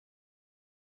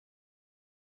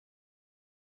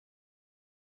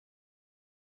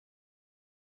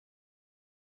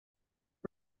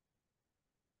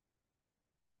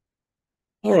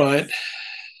All right.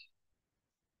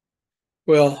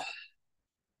 Well,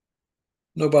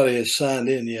 nobody has signed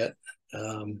in yet.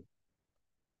 Um,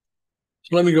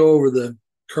 so let me go over the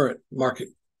current market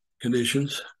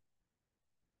conditions.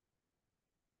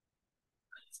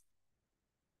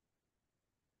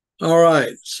 All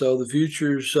right. So the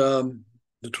futures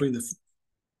between the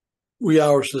wee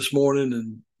hours this morning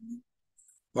and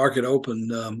market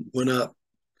open went up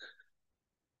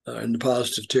in the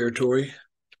positive territory.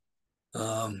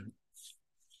 Um,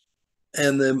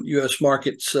 and the U.S.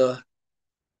 markets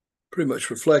pretty much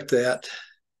reflect that.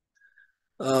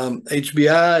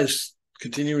 HBI is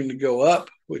continuing to go up,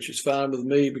 which is fine with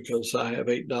me because I have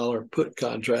 $8 put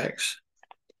contracts.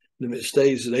 And if it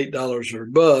stays at $8 or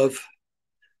above,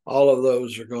 all of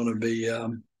those are going to be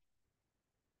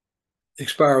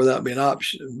expire without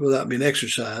being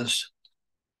exercised.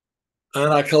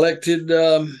 And I collected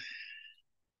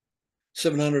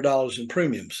 $700 in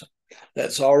premiums.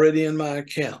 That's already in my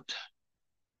account.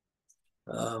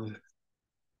 It's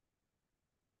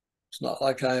not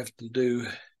like I have to do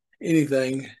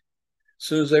anything. As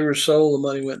soon as they were sold, the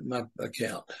money went in my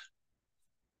account.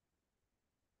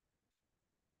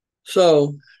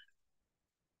 So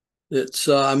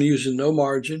I'm using no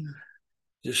margin,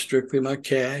 just strictly my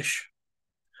cash.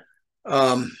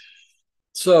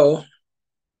 So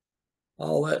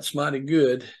all that's mighty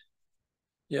good.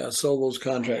 Yeah, I sold those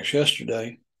contracts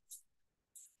yesterday.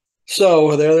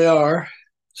 So there they are,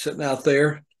 sitting out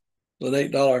there with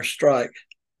an $8 strike.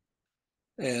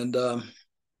 And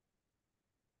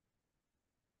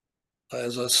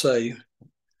as I say,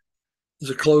 as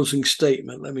a closing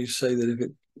statement, let me say that if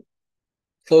it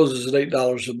closes at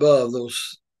 $8 above,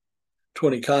 those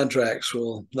 20 contracts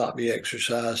will not be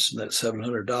exercised, and that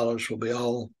 $700 will be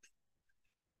all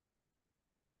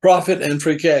profit and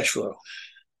free cash flow.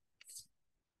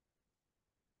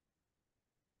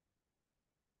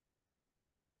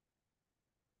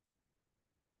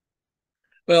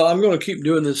 Well, I'm going to keep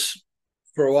doing this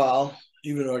for a while,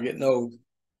 even though I get no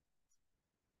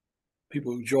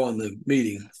people who join the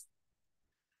meeting.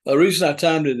 The reason I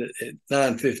timed it at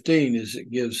 9:15 is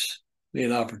it gives me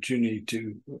an opportunity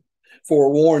to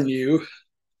forewarn you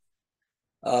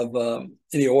of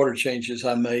any order changes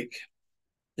I make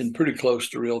in pretty close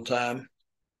to real time.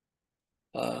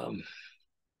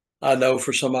 I know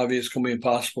for some of you it's going to be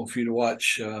impossible for you to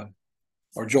watch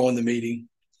or join the meeting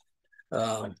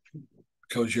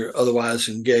because you're otherwise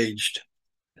engaged.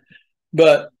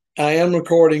 But I am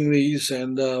recording these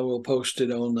and we'll post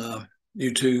it on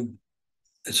YouTube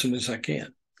as soon as I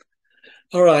can.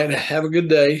 All right. Have a good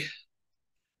day.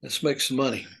 Let's make some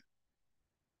money.